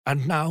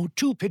And now,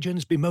 two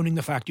pigeons bemoaning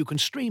the fact you can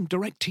stream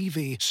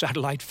DirecTV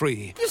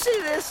satellite-free. You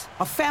see this?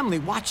 A family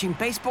watching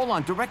baseball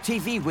on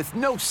DirecTV with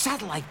no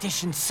satellite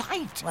dish in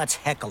sight. Let's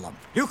heckle them.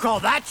 You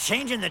call that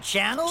changing the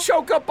channel?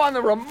 Choke up on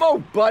the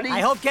remote, buddy. I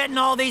hope getting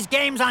all these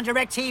games on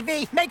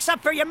DirecTV makes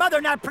up for your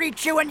mother not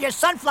pre-chewing your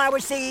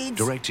sunflower seeds.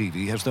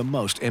 DirecTV has the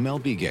most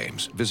MLB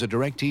games. Visit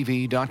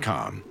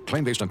DirecTV.com.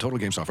 Claim based on total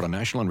games offered on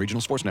national and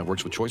regional sports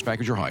networks with choice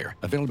package or higher.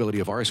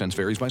 Availability of RSNs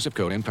varies by zip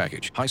code and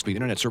package. High-speed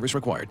internet service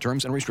required.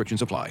 Terms and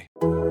restrictions apply.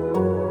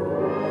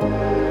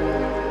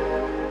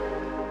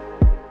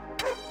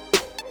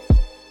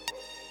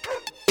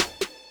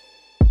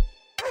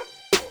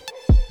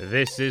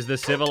 This is the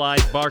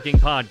Civilized Barking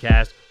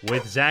Podcast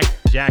with Zach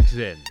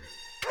Jackson.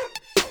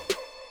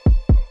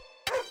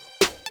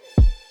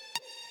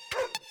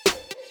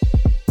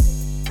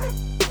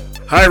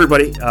 Hi,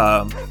 everybody.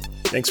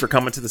 Thanks for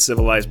coming to the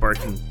Civilized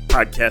Barking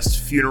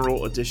Podcast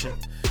Funeral Edition.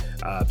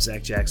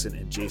 Zach Jackson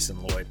and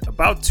Jason Lloyd.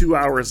 About 2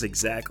 hours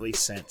exactly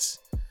since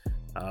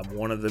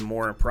one of the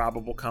more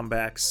improbable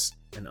comebacks,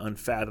 an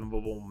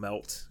unfathomable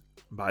melt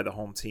by the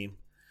home team.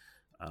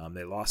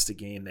 They lost a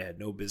game they had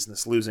no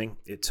business losing.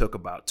 It took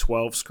about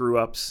 12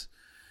 screw-ups.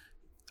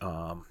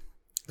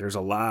 There's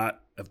a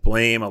lot of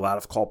blame, a lot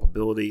of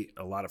culpability,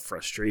 a lot of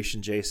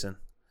frustration, Jason.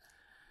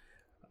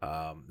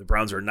 The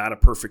Browns are not a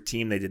perfect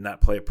team. They did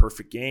not play a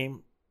perfect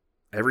game.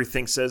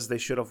 Everything says they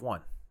should have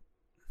won.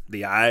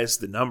 The eyes,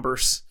 the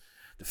numbers,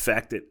 the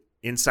fact that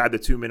inside the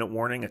 2-minute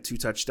warning, a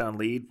 2-touchdown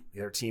lead,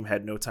 their team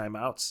had no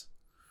timeouts,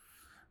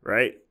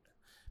 right?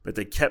 But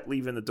they kept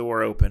leaving the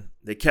door open.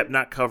 They kept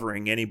not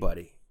covering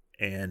anybody.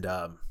 And,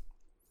 I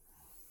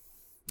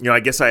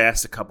guess I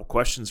asked a couple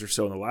questions or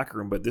so in the locker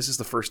room, but this is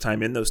the first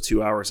time in those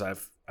 2 hours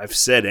I've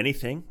said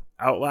anything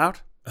out loud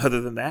other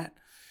than that.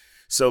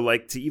 So,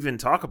 to even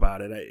talk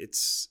about it,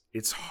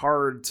 it's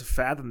hard to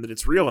fathom that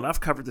it's real. And I've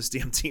covered this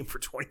damn team for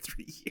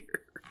 23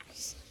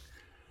 years.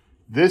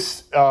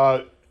 This,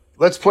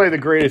 let's play the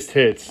greatest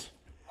hits,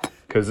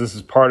 because this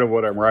is part of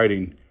what I'm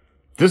writing.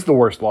 This is the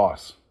worst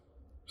loss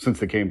since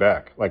they came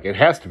back. It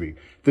has to be.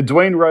 The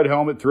Dwayne Rudd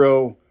helmet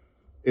throw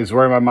is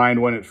where my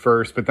mind went at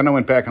first, but then I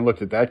went back and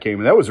looked at that game,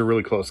 and that was a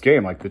really close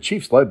game. The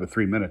Chiefs led with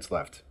 3 minutes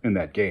left in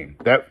that game.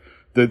 That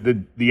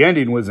the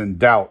ending was in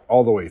doubt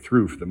all the way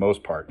through for the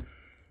most part.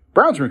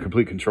 Browns were in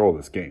complete control of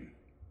this game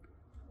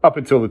up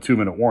until the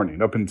 2-minute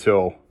warning. Up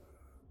until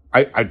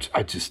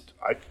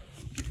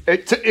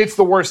it's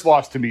the worst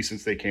loss to me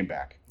since they came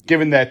back.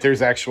 Given that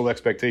there's actual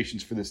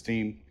expectations for this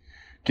team,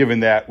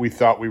 given that we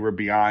thought we were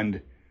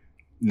beyond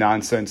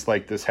nonsense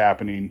like this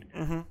happening.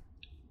 Mm-hmm.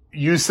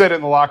 You said it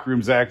in the locker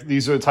room, Zach,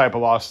 these are the type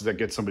of losses that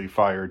get somebody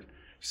fired.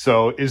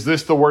 So is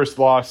this the worst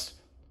loss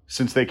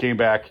since they came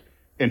back,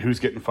 and who's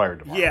getting fired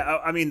tomorrow?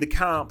 Yeah, the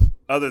comp,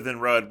 other than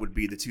Rudd, would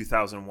be the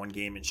 2001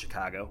 game in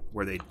Chicago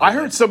where they I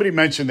heard somebody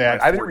mention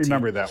that. I didn't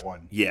remember that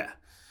one. Yeah.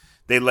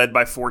 They led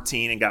by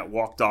 14 and got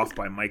walked off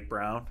by Mike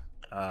Brown,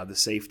 the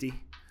safety.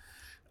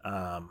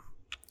 And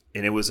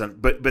it was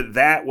but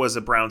that was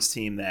a Browns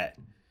team that,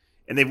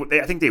 and they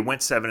I think they went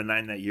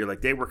 7-9 that year.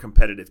 They were a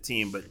competitive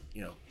team, but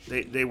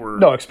they were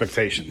no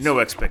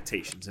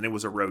expectations, and it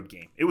was a road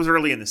game. It was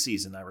early in the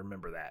season. I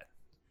remember that,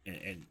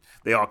 and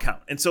they all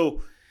count. And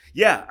so,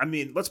 yeah,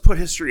 let's put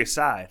history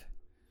aside.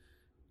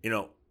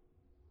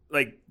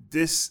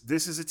 This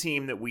is a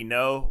team that we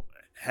know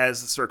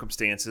has the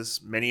circumstances,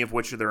 many of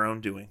which are their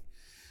own doing.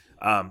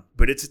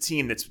 But it's a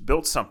team that's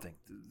built something.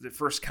 The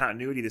first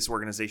continuity this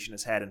organization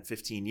has had in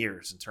 15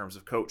 years in terms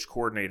of coach,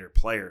 coordinator,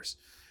 players.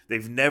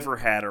 They've never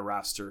had a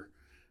roster,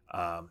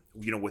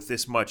 with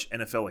this much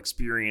NFL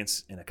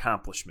experience and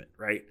accomplishment,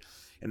 right?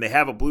 And they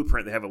have a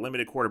blueprint. They have a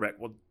limited quarterback.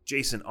 Well,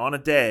 Jason, on a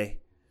day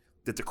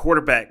that the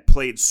quarterback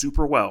played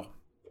super well,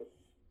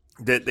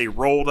 that they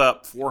rolled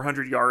up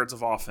 400 yards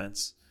of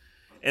offense,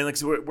 and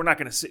so we're not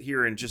going to sit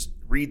here and just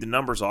read the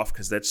numbers off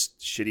because that's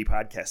shitty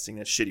podcasting,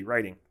 that's shitty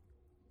writing.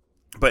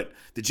 But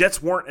the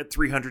Jets weren't at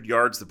 300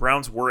 yards. The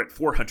Browns were at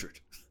 400,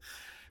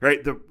 right?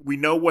 We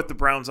know what the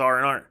Browns are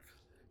and aren't.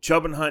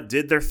 Chubb and Hunt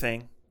did their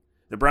thing.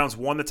 The Browns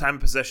won the time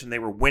of possession. They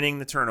were winning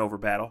the turnover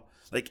battle.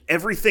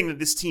 Everything that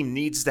this team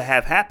needs to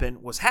have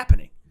happen was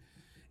happening.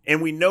 And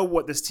we know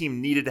what this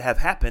team needed to have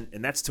happen,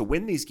 and that's to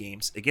win these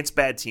games against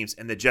bad teams.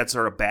 And the Jets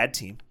are a bad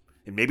team,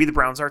 and maybe the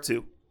Browns are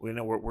too. We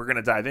know we're going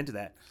to dive into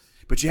that.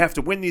 But you have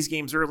to win these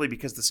games early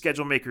because the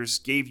schedule makers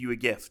gave you a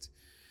gift.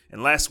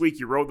 And last week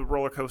you rode the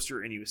roller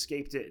coaster and you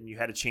escaped it, and you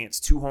had a chance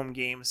 2 home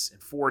games in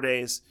 4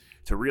 days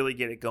to really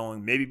get it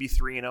going. Maybe be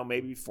 3-0,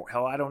 maybe be 4.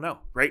 Hell, I don't know,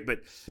 right?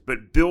 But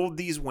build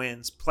these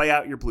wins, play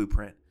out your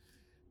blueprint.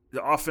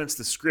 The offense,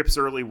 the scripts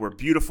early were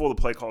beautiful. The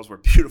play calls were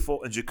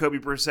beautiful. And Jacoby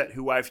Brissett,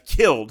 who I've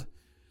killed,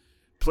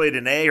 played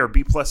an A or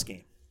B+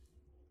 game.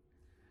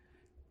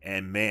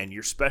 And, man,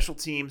 your special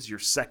teams, your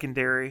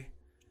secondary,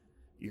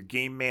 your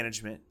game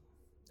management,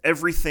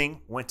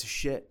 everything went to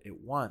shit at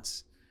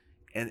once.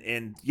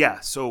 And yeah,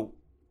 so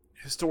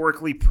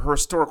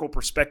historical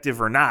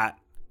perspective or not,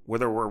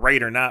 whether we're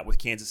right or not with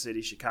Kansas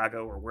City,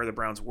 Chicago, or where the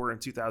Browns were in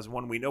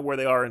 2001, we know where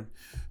they are in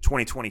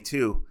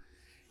 2022.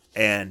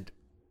 And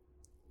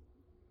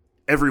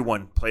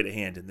everyone played a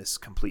hand in this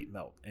complete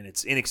melt, and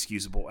it's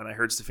inexcusable. And I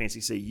heard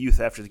Stefanski say youth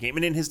after the game.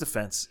 And in his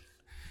defense,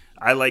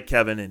 I like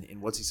Kevin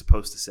and what's he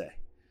supposed to say.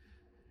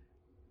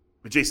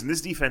 But, Jason,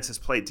 this defense has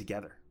played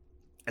together,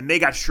 and they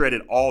got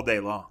shredded all day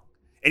long.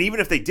 And even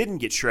if they didn't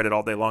get shredded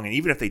all day long, and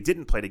even if they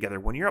didn't play together,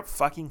 when you're up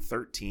fucking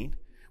 13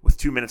 with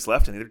 2 minutes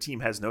left and the other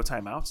team has no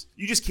timeouts,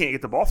 you just can't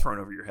get the ball thrown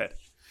over your head.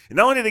 And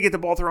not only did they get the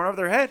ball thrown over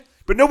their head,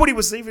 but nobody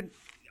was even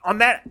on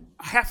that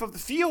half of the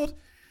field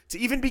to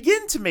even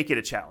begin to make it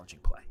a challenging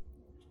play.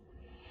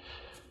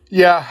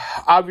 Yeah,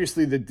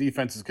 obviously the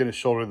defense is going to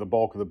shoulder the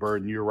bulk of the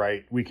burden. You're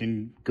right. We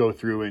can go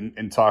through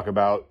and talk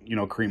about,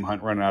 Kareem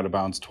Hunt running out of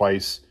bounds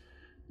twice,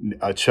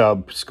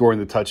 Chubb scoring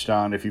the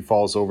touchdown. If he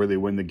falls over, they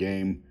win the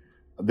game.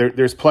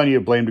 There's plenty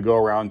of blame to go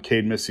around.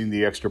 Cade missing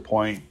the extra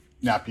point,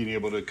 not being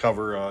able to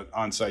cover an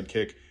onside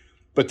kick.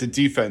 But the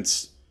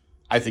defense,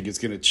 I think, is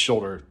going to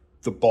shoulder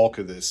the bulk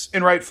of this,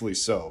 and rightfully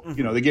so.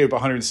 Mm-hmm. They gave up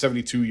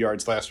 172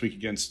 yards last week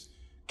against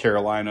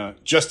Carolina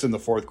just in the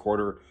fourth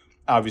quarter.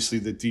 Obviously,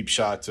 the deep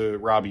shot to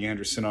Robbie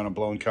Anderson on a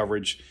blown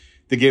coverage.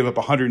 They gave up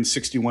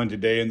 161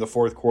 today in the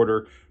fourth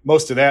quarter,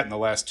 most of that in the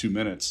last 2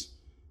 minutes.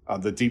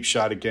 The deep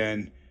shot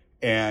again.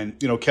 And,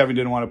 Kevin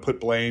didn't want to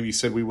put blame. He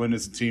said, we win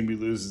as a team, we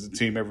lose as a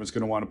team. Everyone's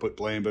going to want to put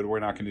blame, but we're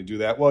not going to do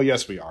that. Well,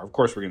 yes, we are. Of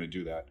course we're going to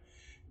do that.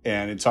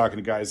 And in talking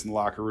to guys in the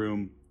locker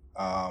room,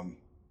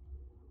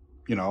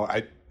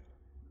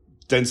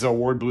 Denzel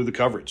Ward blew the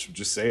coverage. We'll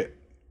just say it.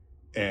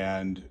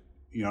 And,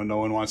 no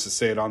one wants to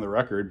say it on the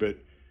record, but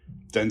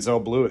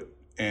Denzel blew it.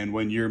 And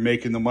when you're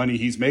making the money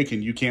he's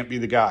making, you can't be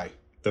the guy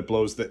that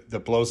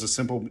blows a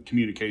simple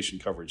communication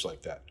coverage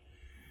like that.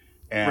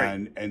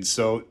 And right. And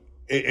so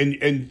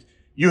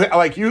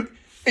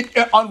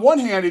on one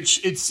hand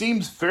it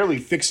seems fairly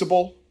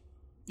fixable.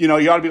 You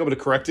ought to be able to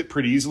correct it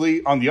pretty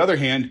easily. On the other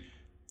hand,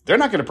 they're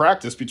not going to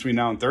practice between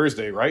now and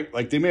Thursday, right?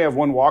 Like they may have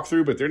one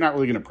walkthrough, but they're not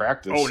really going to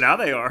practice. Oh, now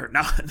they are.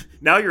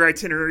 Now your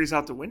itinerary's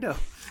out the window.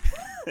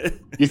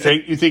 You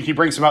think he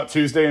brings them out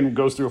Tuesday and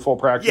goes through a full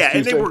practice? Yeah,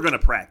 Tuesday? and they were going to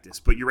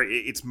practice, but you're right.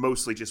 It's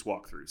mostly just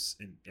walkthroughs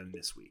in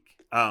this week.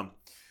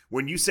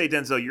 When you say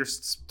Denzel, you're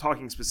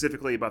talking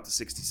specifically about the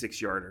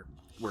 66-yarder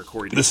where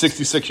Corey did. The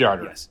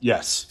 66-yarder.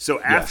 Yes.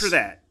 So after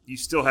that, you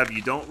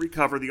don't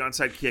recover the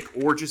onside kick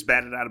or just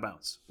bat it out of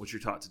bounds, which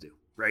you're taught to do,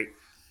 right?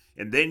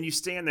 And then you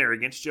stand there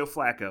against Joe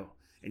Flacco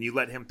and you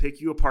let him pick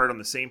you apart on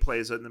the same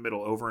plays in the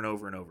middle over and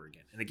over and over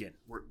again. And again,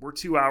 we're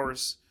 2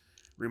 hours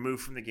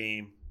removed from the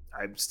game.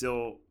 I'm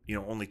still,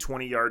 only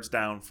 20 yards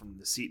down from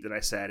the seat that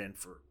I sat in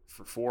for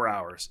 4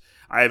 hours.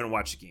 I haven't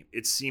watched the game.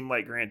 It seemed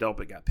like Grant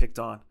Delpit got picked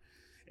on,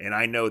 and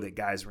I know that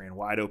guys ran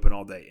wide open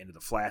all day into the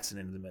flats and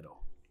into the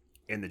middle.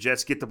 And the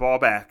Jets get the ball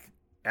back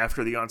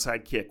after the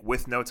onside kick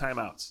with no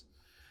timeouts.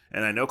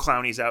 And I know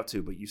Clowney's out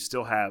too, but you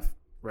still have,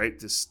 right,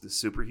 this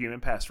superhuman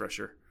pass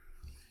rusher.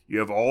 You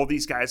have all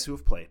these guys who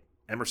have played.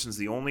 Emerson's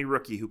the only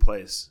rookie who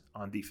plays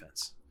on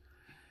defense.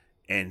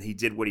 And he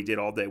did what he did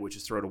all day, which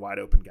is throw to wide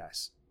open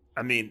guys.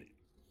 I mean,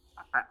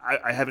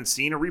 I haven't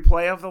seen a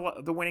replay of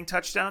the winning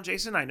touchdown,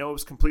 Jason. I know it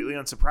was completely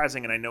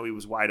unsurprising, and I know he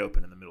was wide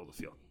open in the middle of the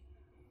field.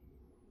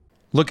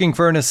 Looking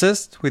for an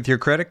assist with your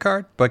credit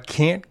card, but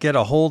can't get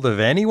a hold of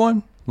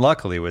anyone?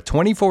 Luckily, with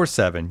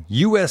 24/7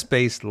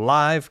 U.S.-based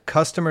live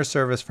customer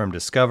service from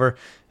Discover,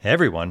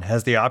 everyone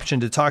has the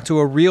option to talk to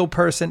a real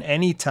person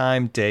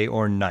anytime, day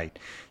or night.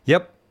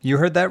 Yep, you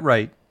heard that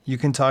right. You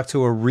can talk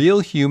to a real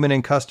human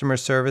in customer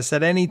service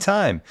at any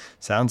time.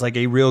 Sounds like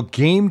a real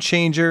game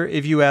changer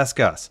if you ask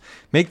us.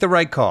 Make the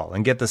right call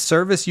and get the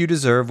service you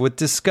deserve with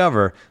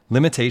Discover.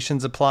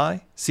 Limitations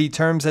apply. See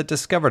terms at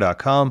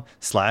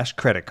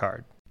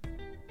discover.com/creditcard.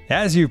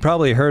 As you've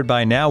probably heard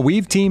by now,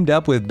 we've teamed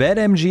up with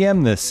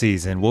BetMGM this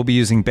season. We'll be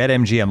using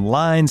BetMGM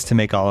lines to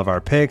make all of our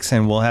picks,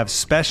 and we'll have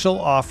special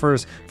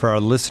offers for our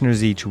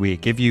listeners each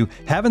week. If you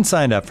haven't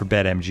signed up for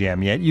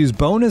BetMGM yet, use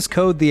bonus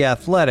code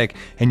THEATHLETIC,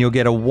 and you'll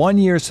get a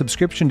 1-year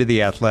subscription to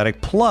The Athletic,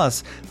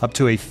 plus up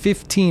to a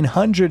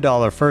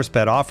 $1,500 first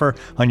bet offer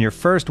on your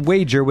first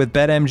wager with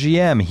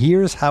BetMGM.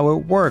 Here's how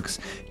it works.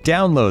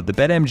 Download the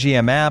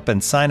BetMGM app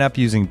and sign up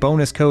using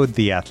bonus code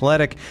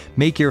THEATHLETIC.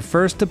 Make your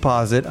first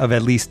deposit of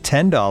at least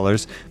 $10.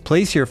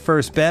 Place your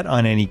first bet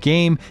on any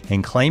game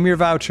and claim your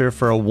voucher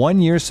for a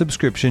 1-year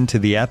subscription to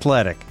The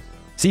Athletic.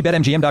 See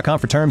BetMGM.com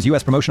for terms.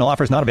 U.S. promotional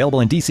offers not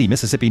available in D.C.,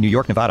 Mississippi, New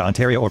York, Nevada,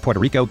 Ontario, or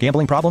Puerto Rico.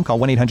 Gambling problem? Call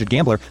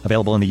 1-800-GAMBLER.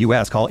 Available in the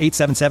U.S. Call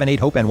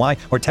 877-8-HOPE-NY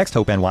or text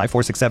HOPE-NY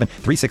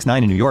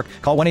 467-369 in New York.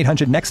 Call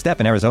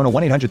 1-800-NEXT-STEP in Arizona.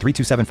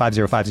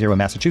 1-800-327-5050 in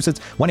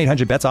Massachusetts.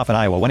 1-800-BETS-OFF in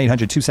Iowa.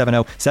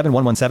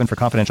 1-800-270-7117 for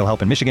confidential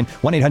help in Michigan.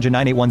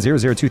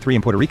 1-800-981-0023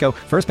 in Puerto Rico.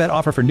 First bet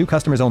offer for new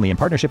customers only in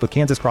partnership with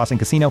Kansas Crossing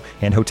Casino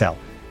and Hotel.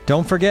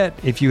 Don't forget,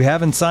 if you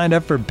haven't signed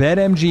up for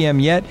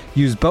BetMGM yet,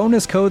 use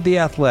bonus code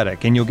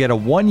THEATHLETIC and you'll get a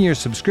 1-year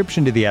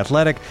subscription to The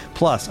Athletic,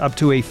 plus up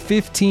to a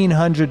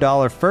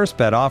 $1,500 first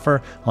bet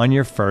offer on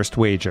your first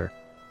wager.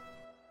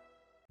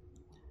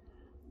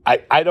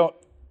 I don't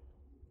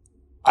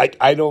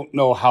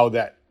know how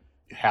that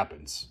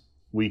happens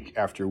week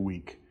after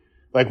week.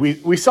 Like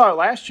we saw it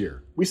last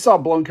year. We saw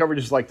blown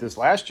coverages like this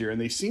last year, and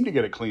they seemed to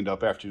get it cleaned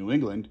up after New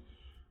England,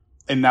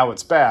 and now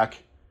it's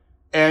back.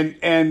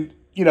 And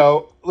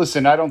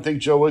listen, I don't think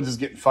Joe Woods is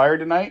getting fired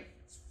tonight.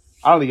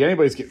 I don't think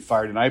anybody's getting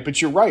fired tonight,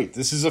 but you're right.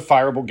 This is a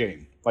fireable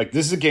game. Like,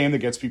 this is a game that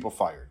gets people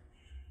fired.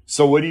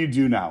 So what do you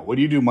do now? What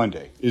do you do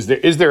Monday? Is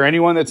there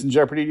anyone that's in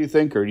jeopardy, do you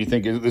think? Or do you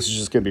think this is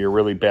just going to be a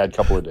really bad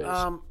couple of days?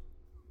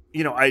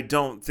 I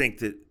don't think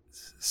that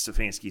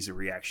Stefanski's a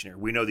reactionary.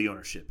 We know the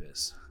ownership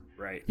is,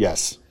 right?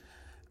 Yes.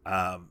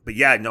 But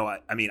yeah, no,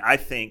 I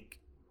think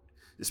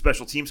the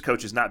special teams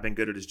coach has not been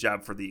good at his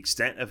job for the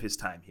extent of his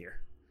time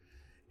here.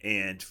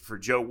 And for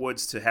Joe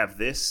Woods to have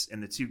this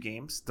in the 2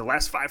 games, the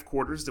last 5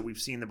 quarters that we've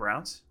seen the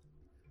Browns,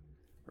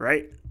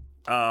 right?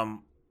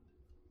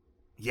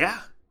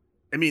 Yeah.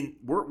 I mean,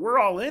 we're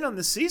all in on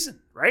this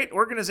season, right?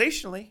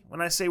 Organizationally, when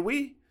I say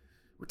we're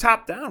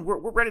top down.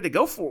 We're ready to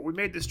go for it. We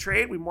made this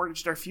trade. We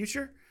mortgaged our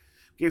future.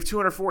 Gave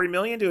 $240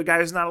 million to a guy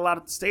who's not allowed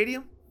at the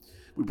stadium.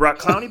 We brought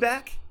Clowney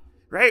back,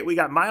 right? We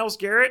got Myles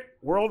Garrett,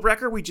 world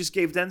record. We just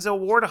gave Denzel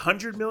Ward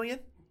 $100 million,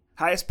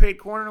 highest paid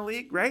corner in the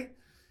league, right?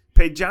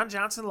 Paid John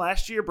Johnson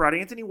last year. Brought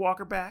Anthony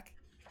Walker back.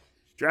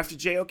 Drafted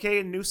JOK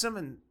and Newsome,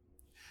 and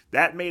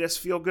that made us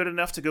feel good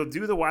enough to go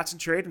do the Watson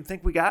trade and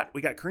think we got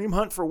Kareem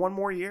Hunt for 1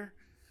 more year.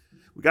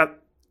 We got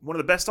one of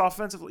the best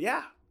offensive.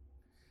 Yeah.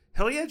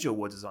 Hell yeah, Joe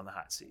Woods is on the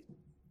hot seat.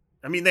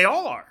 I mean, they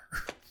all are.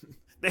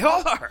 They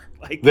all are.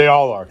 They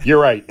all are.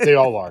 You're right. They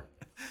all are.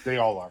 They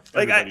all are.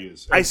 Everybody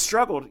is. I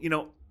struggled,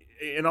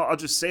 and I'll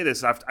just say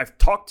this. I've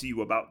talked to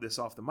you about this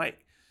off the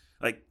mic.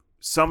 Like,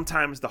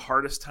 sometimes the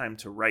hardest time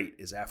to write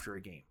is after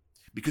a game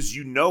because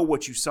you know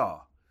what you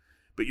saw,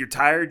 but you're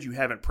tired. You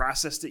haven't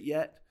processed it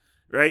yet,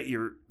 right?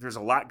 There's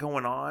a lot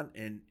going on,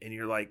 and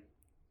you're like,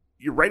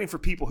 you're writing for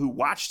people who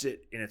watched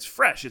it and it's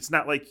fresh. It's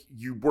not like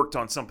you worked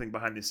on something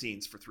behind the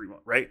scenes for 3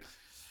 months, right?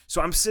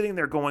 So I'm sitting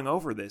there going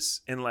over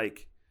this and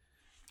like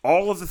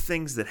all of the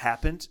things that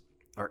happened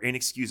are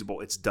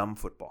inexcusable. It's dumb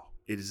football.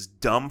 It is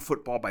dumb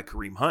football by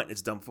Kareem Hunt.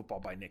 It's dumb football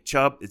by Nick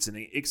Chubb. It's an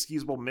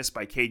inexcusable miss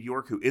by Cade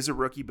York, who is a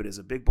rookie but is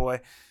a big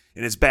boy,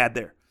 and it's bad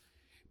there.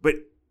 But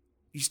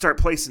you start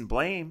placing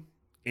blame,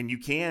 and you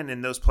can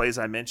in those plays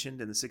I mentioned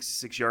and the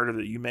 66-yarder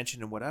that you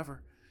mentioned and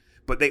whatever.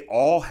 But they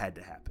all had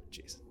to happen,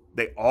 Jason.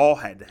 They all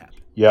had to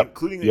happen. Yep.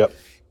 Including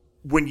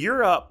when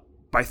you're up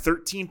by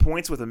 13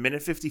 points with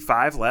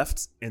 1:55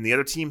 left and the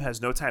other team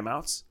has no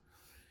timeouts,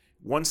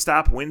 1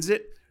 stop wins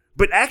it,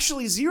 but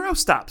actually 0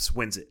 stops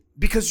wins it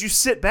because you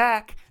sit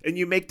back and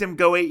you make them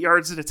go 8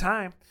 yards at a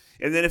time.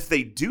 And then if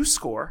they do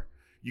score,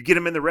 you get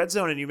them in the red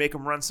zone and you make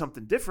them run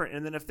something different.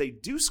 And then if they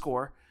do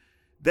score,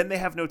 then they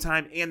have no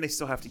time and they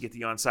still have to get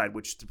the onside,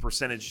 which the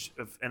percentage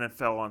of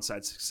NFL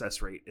onside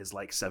success rate is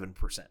like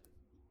 7%.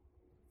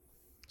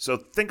 So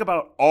think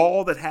about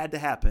all that had to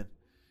happen,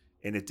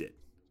 and it did.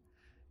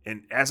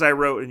 And as I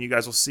wrote, and you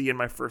guys will see in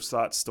my first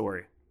thought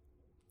story,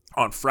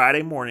 on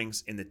Friday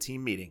mornings in the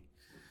team meeting,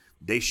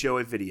 they show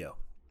a video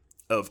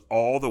of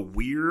all the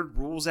weird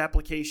rules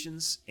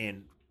applications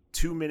and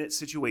 2-minute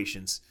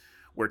situations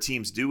where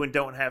teams do and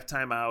don't have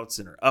timeouts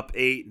and are up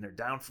 8 and they're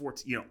down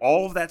 14.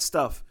 All of that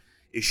stuff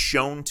is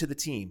shown to the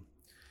team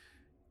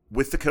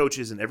with the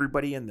coaches and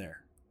everybody in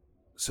there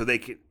so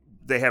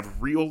they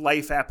have real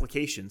life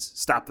applications.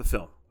 Stop the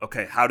film.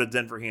 Okay, how did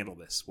Denver handle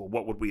this? Well,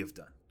 what would we have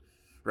done?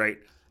 Right?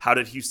 How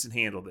did Houston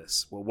handle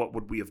this? Well, what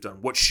would we have done?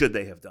 What should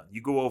they have done?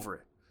 You go over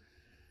it.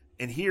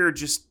 And here,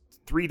 just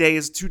 2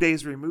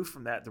 days removed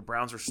from that, the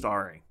Browns are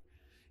starring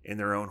in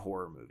their own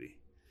horror movie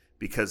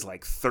because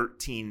like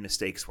 13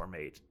 mistakes were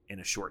made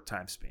in a short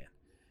time span.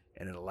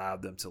 And it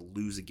allowed them to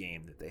lose a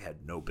game that they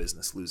had no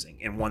business losing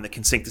and one that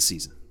can sink the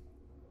season.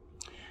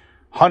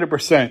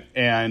 100%,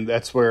 and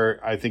that's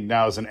where I think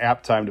now is an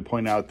apt time to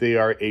point out they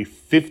are a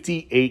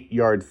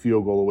 58-yard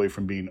field goal away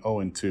from being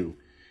 0-2.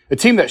 A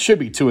team that should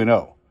be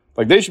 2-0.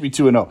 Like, they should be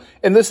 2-0.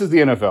 And this is the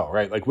NFL,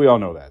 right? Like, we all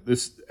know that.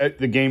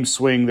 The games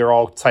swing, they're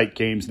all tight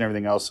games and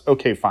everything else.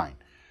 Okay, fine.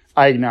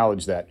 I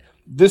acknowledge that.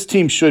 This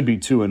team should be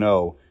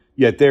 2-0,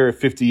 yet they're a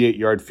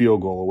 58-yard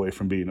field goal away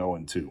from being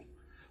 0-2.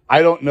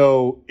 I don't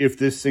know if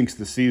this sinks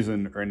the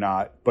season or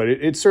not, but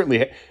it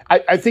certainly –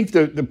 I think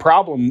the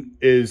problem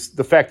is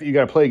the fact that you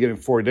got to play again in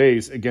 4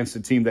 days against a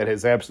team that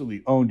has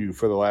absolutely owned you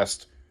for the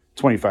last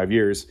 25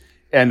 years.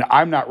 And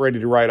I'm not ready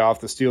to write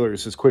off the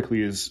Steelers as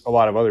quickly as a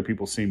lot of other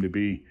people seem to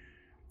be.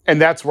 And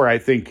that's where I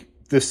think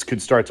this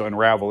could start to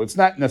unravel. It's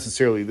not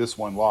necessarily this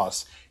one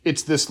loss.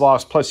 It's this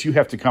loss, plus you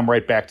have to come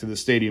right back to the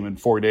stadium in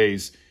 4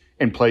 days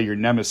and play your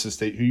nemesis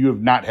who you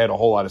have not had a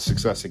whole lot of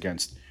success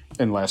against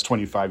in the last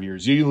 25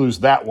 years. You lose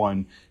that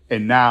one,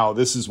 and now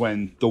this is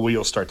when the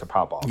wheels start to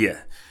pop off.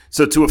 Yeah.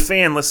 So to a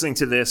fan listening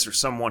to this or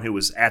someone who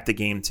was at the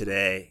game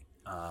today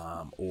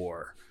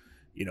or,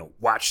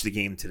 watched the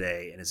game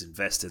today and is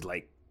invested,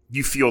 like,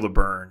 you feel the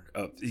burn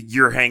of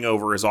your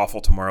hangover is awful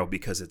tomorrow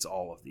because it's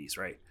all of these,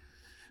 right?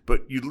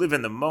 But you live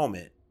in the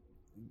moment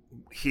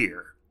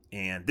here,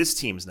 and this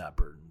team's not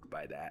burdened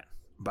by that,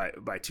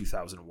 by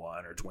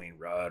 2001 or Dwayne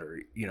Rudd or,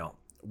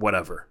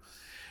 whatever.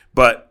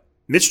 But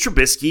Mitch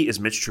Trubisky is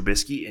Mitch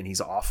Trubisky, and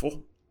he's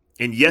awful.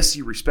 And yes,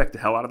 you respect the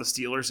hell out of the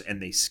Steelers,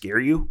 and they scare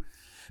you,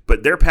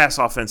 but their pass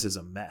offense is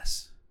a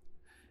mess.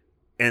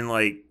 And,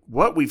 like,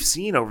 what we've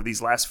seen over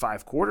these last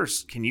 5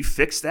 quarters, can you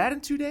fix that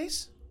in 2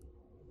 days?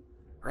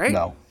 Right?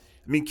 No.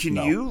 I mean, can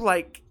you,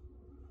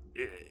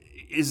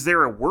 is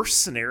there a worse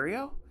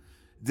scenario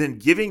than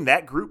giving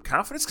that group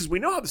confidence? Because we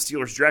know how the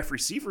Steelers draft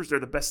receivers. They're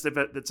the best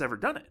that's ever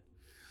done it.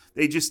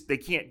 They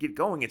can't get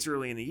going. It's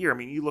early in the year. I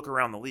mean, you look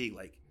around the league,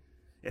 like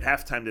at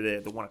halftime today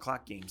at the 1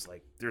 o'clock games,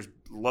 like there's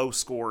low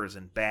scores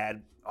and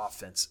bad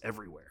offense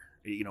everywhere.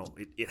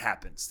 It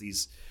happens.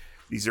 These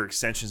are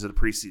extensions of the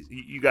preseason.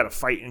 You got to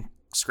fight and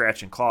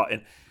scratch and claw.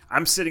 And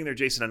I'm sitting there,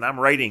 Jason, and I'm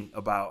writing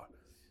about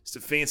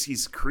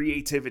Stefanski's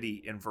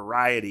creativity and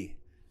variety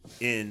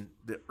in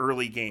the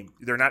early game.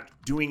 They're not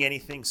doing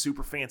anything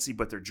super fancy,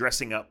 but they're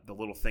dressing up the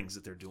little things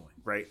that they're doing,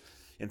 right?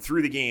 And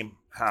through the game,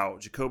 how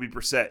Jacoby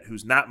Brissett,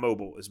 who's not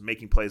mobile, is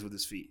making plays with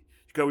his feet.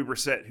 Jacoby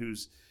Brissett,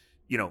 who's,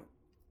 a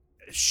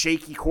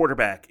shaky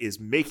quarterback, is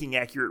making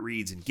accurate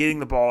reads and getting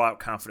the ball out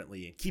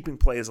confidently and keeping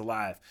plays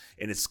alive.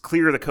 And it's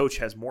clear the coach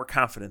has more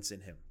confidence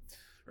in him,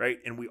 right?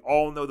 And we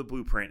all know the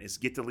blueprint is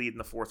get the lead in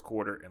the fourth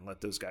quarter and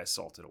let those guys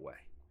salt it away.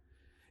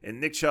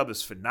 And Nick Chubb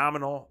is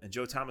phenomenal. And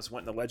Joe Thomas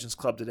went in the Legends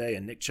Club today,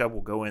 and Nick Chubb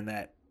will go in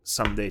that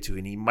someday too.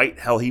 And he might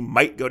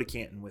go to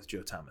Canton with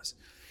Joe Thomas.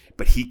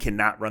 But he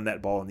cannot run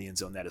that ball in the end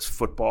zone. That is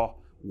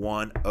football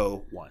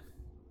 101.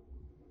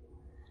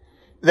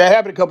 That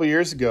happened a couple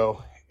years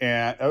ago.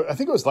 And I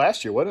think it was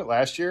last year. Wasn't it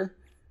last year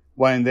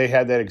when they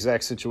had that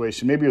exact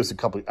situation? Maybe it was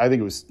I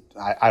think it was,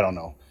 I don't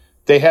know.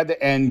 They had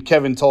and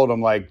Kevin told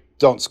him,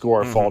 don't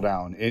score or fall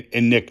down.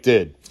 And Nick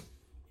did.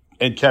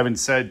 And Kevin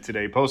said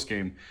today,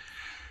 post-game,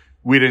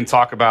 we didn't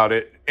talk about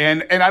it.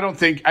 And I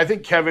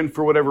think Kevin,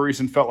 for whatever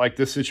reason, felt like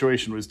this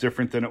situation was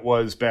different than it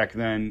was back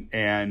then.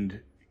 And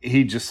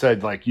he just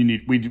said,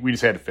 we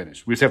just had to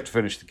finish. We just have to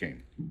finish the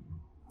game.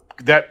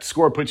 That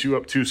score puts you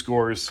up 2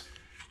 scores,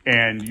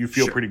 and you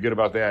feel pretty good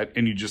about that,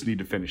 and you just need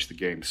to finish the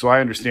game. So I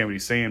understand what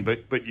he's saying.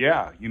 But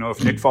yeah,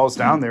 if Nick falls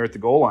down there at the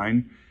goal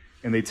line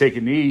and they take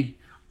a knee,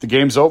 the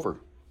game's over,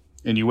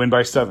 and you win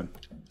by 7.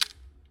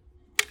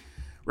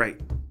 Right.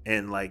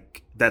 And,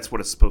 that's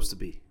what it's supposed to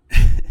be.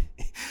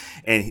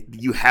 And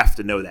you have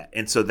to know that.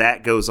 And so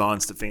that goes on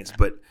Stefanski.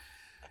 But,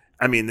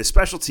 I mean, the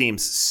special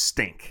teams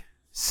stink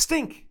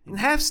and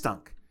have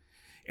stunk.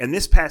 And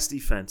this pass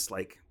defense,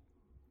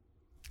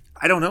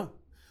 I don't know.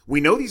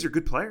 We know these are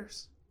good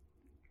players.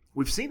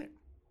 We've seen it.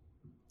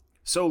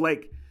 So, I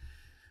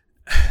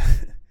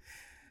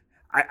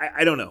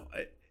don't know.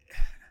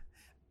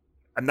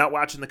 I'm not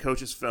watching the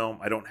coach's film.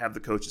 I don't have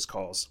the coach's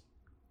calls.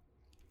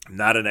 I'm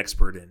not an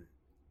expert in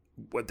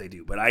what they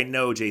do. But I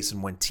know,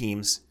 Jason, when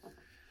teams,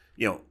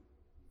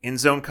 in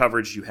zone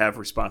coverage, you have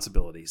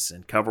responsibilities.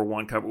 And cover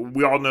one,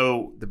 we all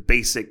know the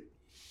basic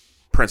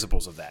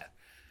principles of that,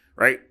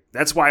 right?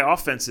 That's why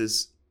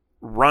offenses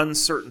run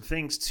certain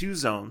things to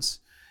zones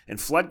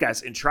and flood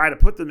guys and try to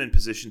put them in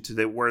position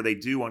where they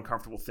do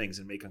uncomfortable things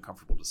and make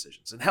uncomfortable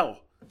decisions. And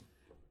hell,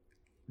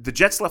 the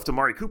Jets left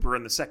Amari Cooper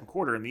in the second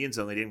quarter in the end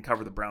zone. They didn't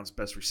cover the Browns'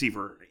 best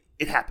receiver.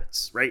 It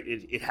happens, right?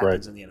 It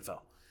happens in the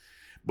NFL.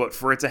 But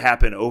for it to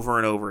happen over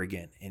and over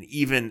again, and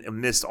even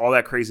amidst all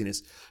that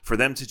craziness, for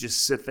them to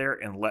just sit there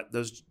and let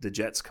the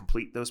Jets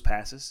complete those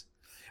passes.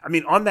 I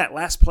mean, on that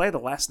last play, the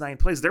last 9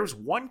 plays, there was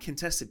one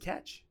contested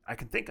catch I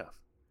can think of.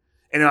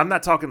 And I'm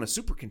not talking the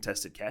super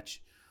contested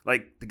catch.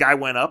 The guy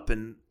went up,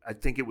 and I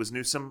think it was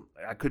Newsome.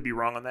 I could be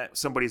wrong on that.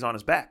 Somebody's on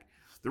his back.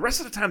 The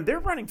rest of the time, they're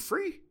running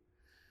free.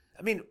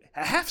 I mean,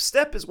 a half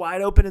step is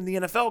wide open in the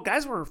NFL.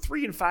 Guys were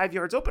 3 and 5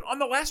 yards open on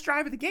the last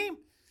drive of the game.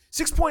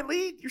 6-point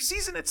lead, your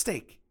season at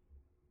stake.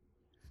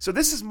 So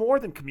this is more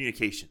than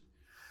communication.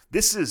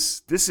 This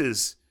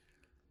is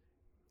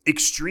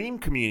extreme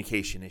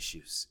communication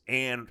issues.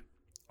 And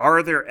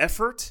are there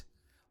effort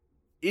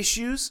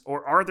issues,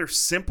 or are there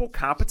simple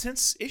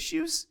competence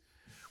issues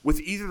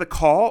with either the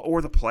call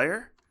or the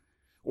player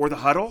or the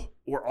huddle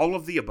or all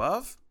of the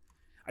above?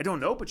 I don't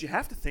know, but you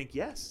have to think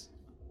yes.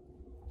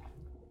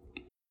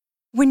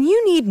 When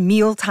you need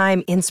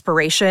mealtime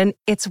inspiration,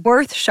 it's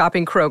worth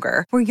shopping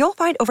Kroger, where you'll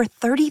find over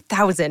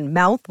 30,000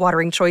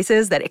 mouth-watering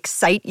choices that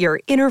excite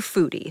your inner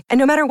foodie. And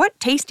no matter what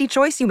tasty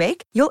choice you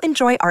make, you'll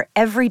enjoy our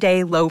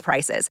everyday low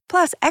prices,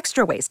 plus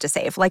extra ways to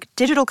save, like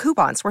digital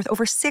coupons worth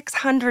over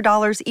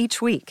 $600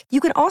 each week. You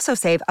can also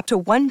save up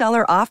to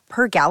 $1 off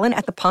per gallon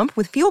at the pump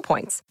with fuel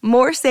points.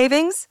 More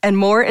savings and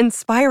more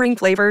inspiring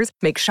flavors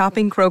make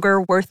shopping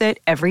Kroger worth it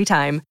every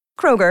time.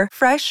 Kroger,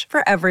 fresh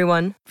for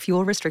everyone.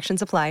 Fuel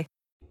restrictions apply.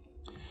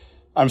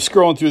 I'm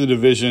scrolling through the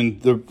division.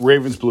 The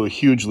Ravens blew a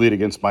huge lead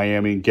against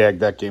Miami and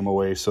gagged that game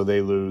away, so they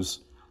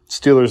lose.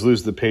 Steelers lose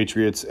to the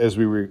Patriots. As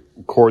we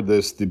record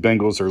this, the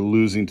Bengals are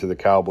losing to the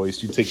Cowboys.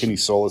 Do you take any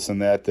solace in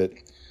that? The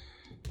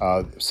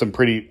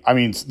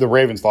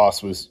Ravens'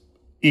 loss was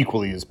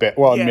equally as bad.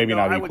 Well, maybe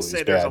not equally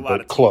as bad,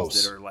 but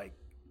close. That are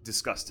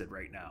disgusted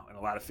right now, and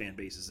a lot of fan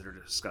bases that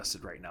are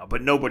disgusted right now.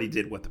 But nobody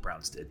did what the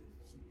Browns did.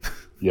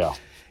 Yeah,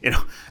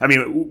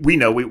 we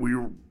know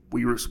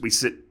we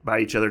sit by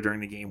each other during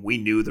the game. We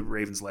knew the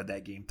Ravens led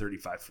that game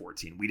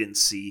 35-14. We didn't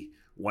see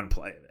one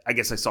play. I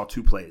guess I saw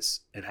 2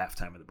 plays at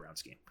halftime of the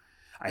Browns game.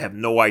 I have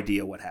no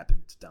idea what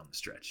happened down the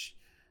stretch.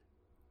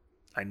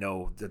 I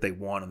know that they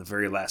won on the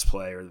very last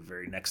play or the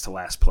very next to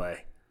last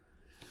play.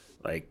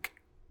 Like,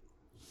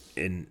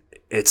 and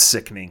it's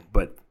sickening,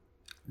 but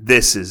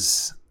this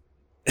is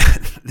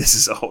this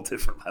is a whole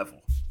different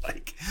level.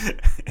 Like,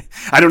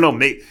 I don't know.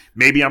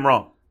 Maybe I'm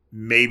wrong.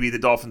 Maybe the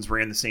Dolphins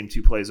ran the same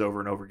 2 plays over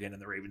and over again,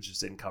 and the Ravens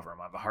just didn't cover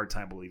them. I have a hard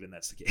time believing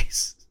that's the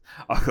case.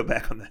 I'll go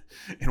back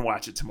and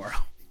watch it tomorrow,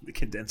 the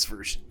condensed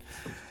version.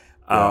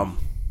 Like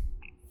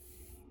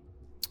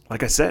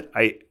I said,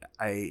 I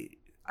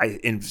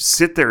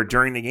sit there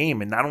during the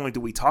game, and not only do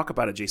we talk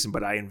about it, Jason,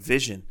 but I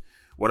envision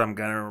what I'm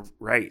going to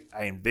write.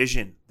 I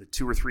envision the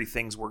 2 or 3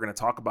 things we're going to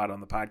talk about on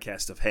the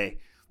podcast of, hey,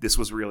 this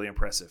was really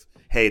impressive.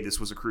 Hey, this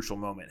was a crucial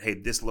moment. Hey,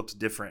 this looked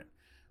different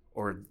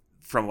or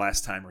from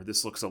last time, or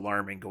this looks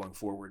alarming going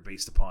forward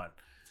based upon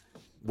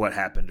what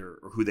happened or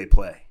who they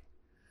play.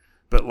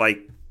 But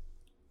like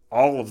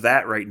all of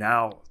that right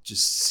now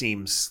just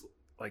seems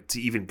like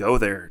to even go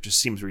there just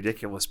seems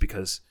ridiculous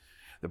because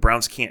the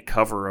Browns can't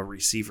cover a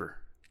receiver.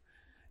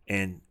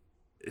 And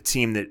a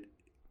team that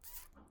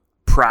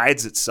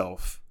prides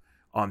itself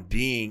on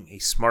being a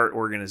smart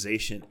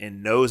organization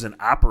and knows and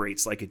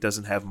operates like it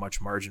doesn't have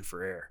much margin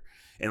for error.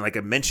 And like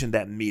I mentioned,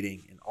 that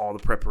meeting and all the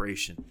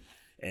preparation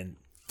and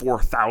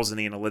 4,000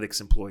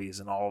 analytics employees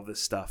and all of this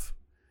stuff.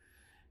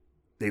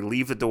 They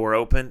leave the door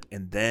open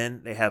and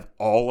then they have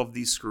all of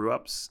these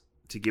screw-ups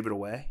to give it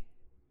away.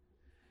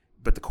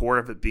 But the core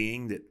of it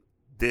being that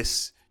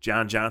this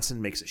John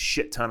Johnson makes a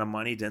shit ton of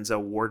money.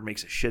 Denzel Ward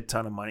makes a shit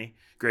ton of money.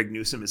 Greg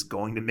Newsome is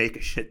going to make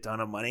a shit ton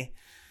of money.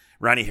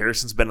 Ronnie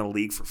Harrison's been in the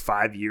league for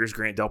 5 years.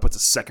 Grant Delpit's a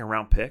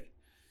second-round pick.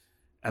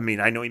 I mean,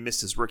 I know he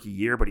missed his rookie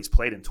year, but he's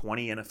played in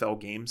 20 NFL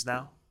games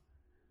now.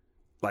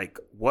 Like,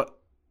 what?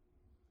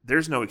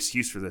 There's no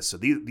excuse for this. So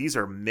these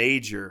are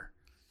major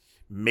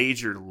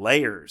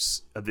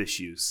layers of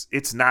issues.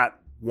 It's not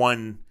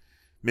one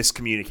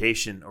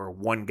miscommunication or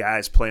one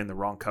guy's playing the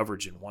wrong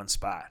coverage in one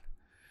spot.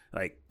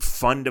 Like,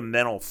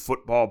 fundamental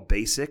football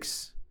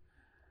basics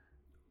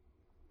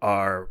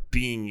are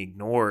being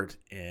ignored,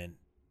 and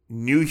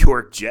New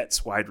York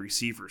Jets wide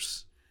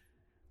receivers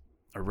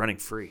are running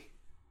free.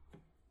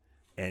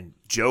 And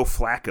Joe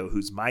Flacco,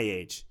 who's my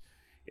age,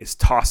 is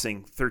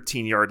tossing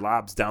 13-yard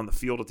lobs down the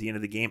field at the end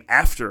of the game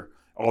after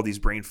all these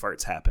brain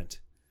farts happened.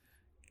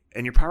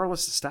 And you're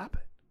powerless to stop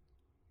it.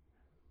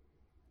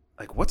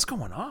 Like, what's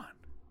going on?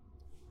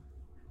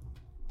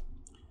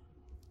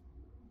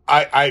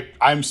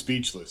 I'm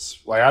speechless.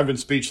 Like, I've been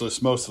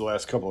speechless most of the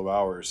last couple of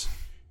hours.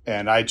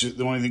 And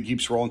the only thing that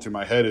keeps rolling through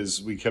my head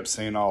is we kept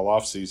saying all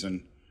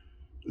offseason,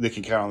 they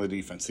can count on the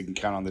defense. They can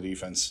count on the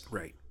defense.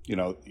 Right. You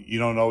know, you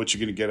don't know what you're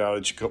going to get out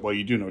of Jacoby. Well,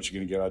 you do know what you're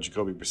going to get out of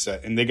Jacoby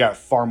Brissett. And they got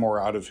far more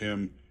out of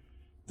him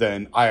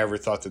than I ever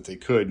thought that they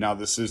could. Now,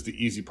 this is the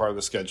easy part of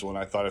the schedule. And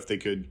I thought if they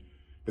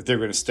were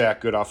going to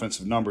stack good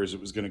offensive numbers,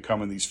 it was going to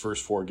come in these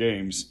first 4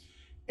 games.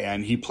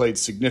 And he played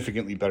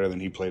significantly better than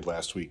he played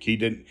last week.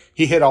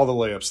 He hit all the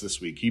layups this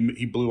week.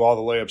 He blew all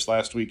the layups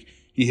last week.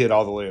 He hit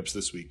all the layups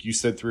this week. You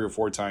said 3 or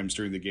 4 times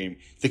during the game,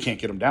 they can't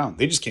get him down.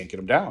 They just can't get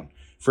him down.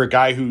 For a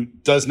guy who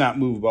does not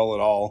move well at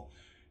all,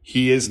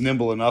 he is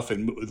nimble enough,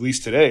 and at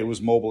least today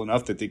was mobile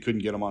enough that they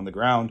couldn't get him on the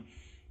ground.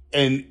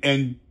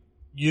 And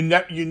you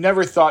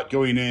never thought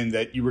going in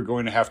that you were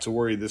going to have to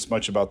worry this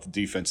much about the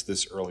defense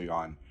this early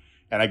on.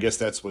 And I guess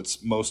that's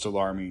what's most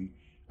alarming.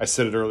 I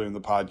said it earlier in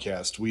the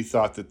podcast. We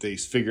thought that they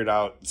figured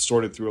out,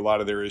 sorted through a lot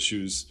of their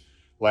issues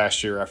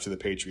last year after the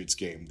Patriots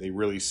game. They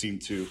really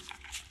seemed to.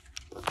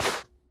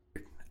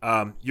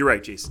 You're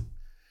right, Jason.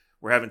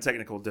 We're having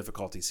technical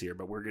difficulties here,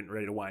 but we're getting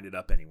ready to wind it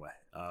up anyway.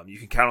 You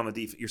can count on the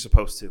defense. You're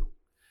supposed to.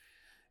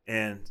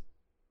 And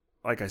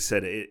like I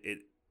said,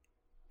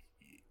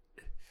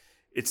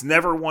 it's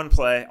never one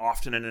play,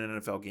 often in an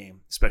NFL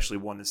game, especially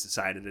one that's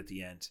decided at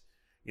the end.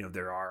 You know,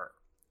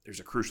 there's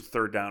a crucial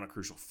 3rd down, a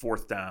crucial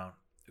 4th down,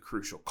 a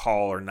crucial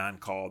call or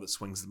non-call that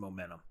swings the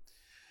momentum.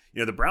 You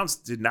know, the Browns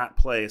did not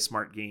play a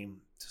smart game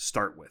to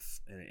start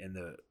with. And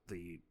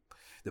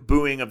the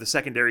booing of the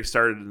secondary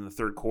started in the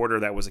 3rd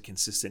quarter. That was a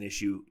consistent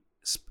issue,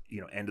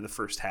 you know, end of the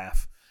first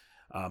half.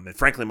 And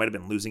frankly, might have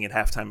been losing at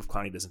halftime if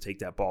Clowney doesn't take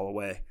that ball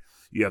away.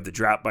 You have the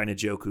drop by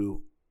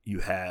Njoku. You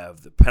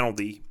have the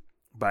penalty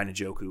by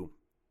Njoku.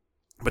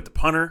 But the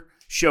punter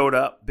showed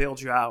up, bailed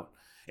you out.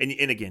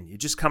 And again, it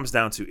just comes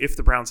down to if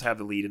the Browns have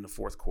the lead in the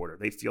 4th quarter,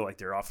 they feel like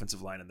their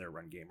offensive line and their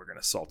run game are going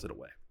to salt it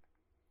away.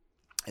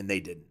 And they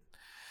didn't.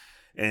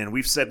 And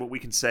we've said what we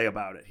can say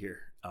about it here.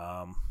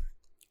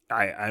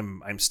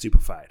 I'm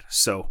stupefied.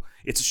 So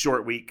it's a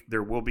short week.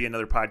 There will be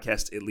another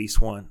podcast, at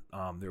least one.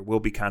 There will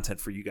be content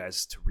for you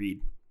guys to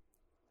read.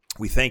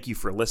 We thank you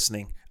for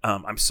listening.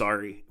 I'm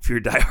sorry if you're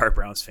a diehard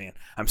Browns fan.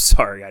 I'm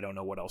sorry. I don't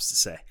know what else to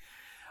say.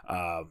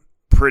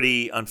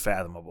 Pretty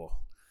unfathomable.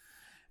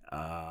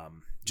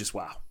 Just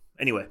wow.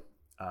 Anyway,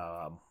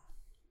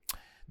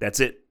 that's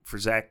it for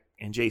Zach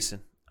and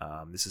Jason.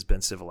 This has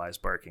been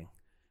Civilized Barking,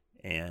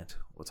 and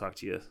we'll talk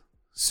to you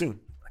soon.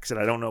 Like I said,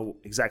 I don't know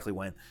exactly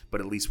when, but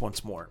at least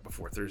once more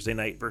before Thursday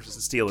night versus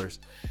the Steelers,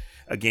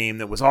 a game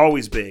that was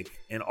always big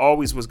and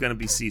always was going to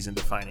be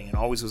season-defining and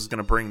always was going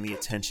to bring the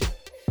attention.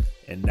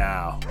 And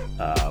now,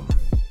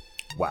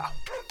 wow.